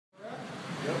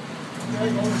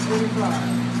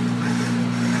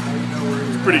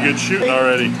It's pretty good shooting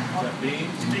already.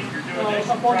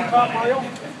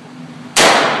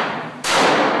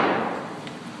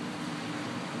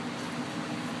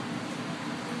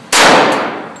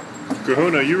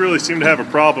 Kahuna, you really seem to have a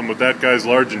problem with that guy's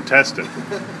large intestine.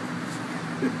 Thank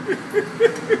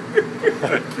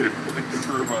you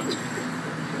very much.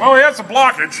 Well, he had some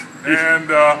blockage, and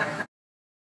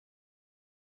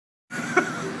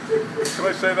can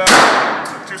I say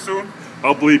that? Too soon?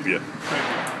 I'll bleep you. Thank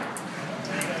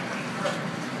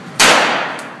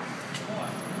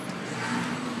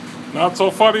you. Not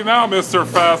so funny now, Mr.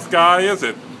 Fast Guy, is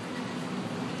it?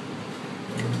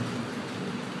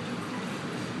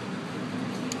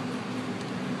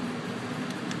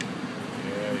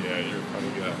 Yeah, you're a funny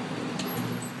guy.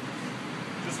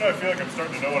 Just when I feel like I'm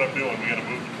starting to know what I'm doing, we gotta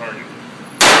move the target.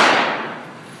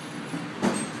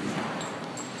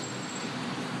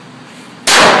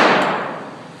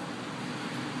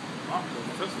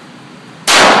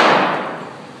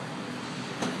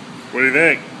 What do you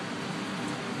think?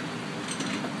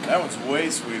 That one's way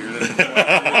sweeter than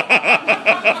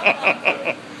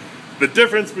the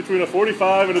difference between a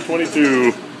 45 and a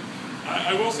 22.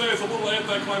 I will say it's a little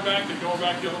anticlimactic going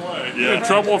back the other way. Yeah. You in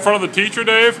trouble in front of the teacher,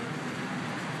 Dave?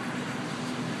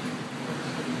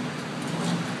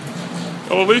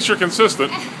 Well, at least you're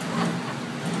consistent.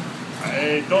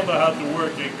 I don't know how to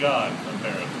work a gun,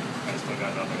 apparently. I still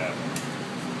got nothing happening.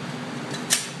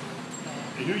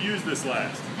 Hey, who used this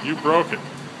last? You broke it.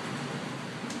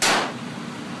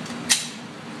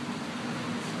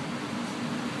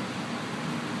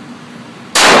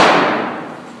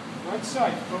 Right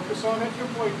sight. Focus on it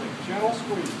completely. Gentle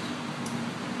squeeze.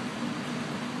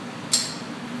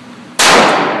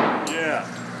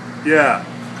 Yeah.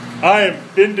 I am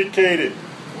vindicated.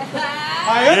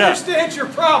 I understand your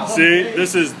problem. See,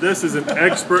 this is an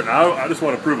expert. I just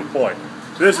want to prove a point.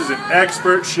 This is an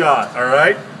expert shot. All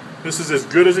right. This is as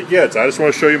good as it gets. I just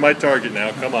want to show you my target now.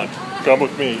 Come on. Come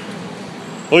with me.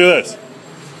 Look at this.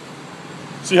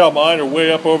 See how mine are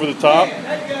way up over the top? Man,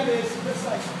 that gun is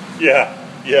like... Yeah.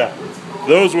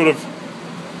 Those would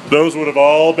have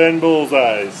all been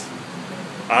bullseyes.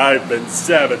 I've been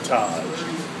sabotaged.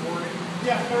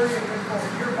 Yeah, 30 and then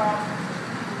 40. You're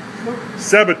about...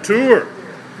 Saboteur.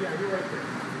 Yeah, you're right there.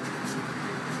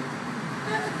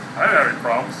 I didn't have any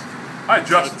problems. I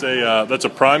adjusted. That's a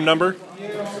prime number.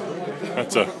 Yeah.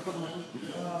 That's a.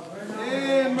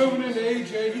 And moving into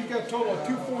AJ, he's got a total of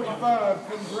 245.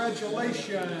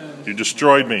 Congratulations. You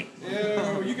destroyed me.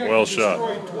 Yeah, you got Well destroyed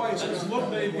shot. twice because little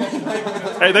Dave got the big one.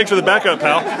 Hey, thanks for the backup,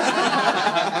 pal.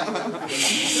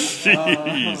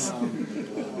 Jeez.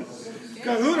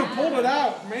 Kahuna pulled it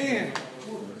out, man.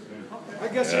 I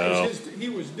guess he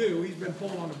was due. He's been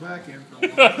pulling on the back end for a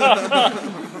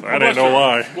while. I didn't know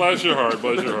why. Bless your heart,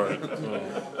 bless your heart.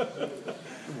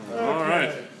 All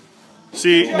right.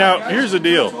 See, now here's the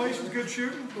deal. Congratulations, good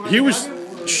shooting. He was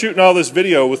shooting all this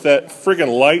video with that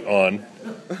friggin' light on,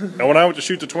 and when I went to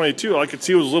shoot the 22, all I could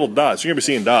see was little dots. You're gonna be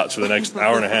seeing dots for the next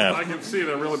hour and a I half. can see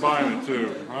they're really buying it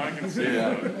too. I can see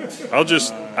it. I'll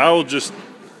just.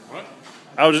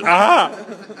 Aha!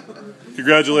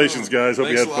 Congratulations, guys. Hope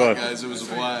Thanks you a had lot, fun. guys. It was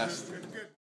a blast.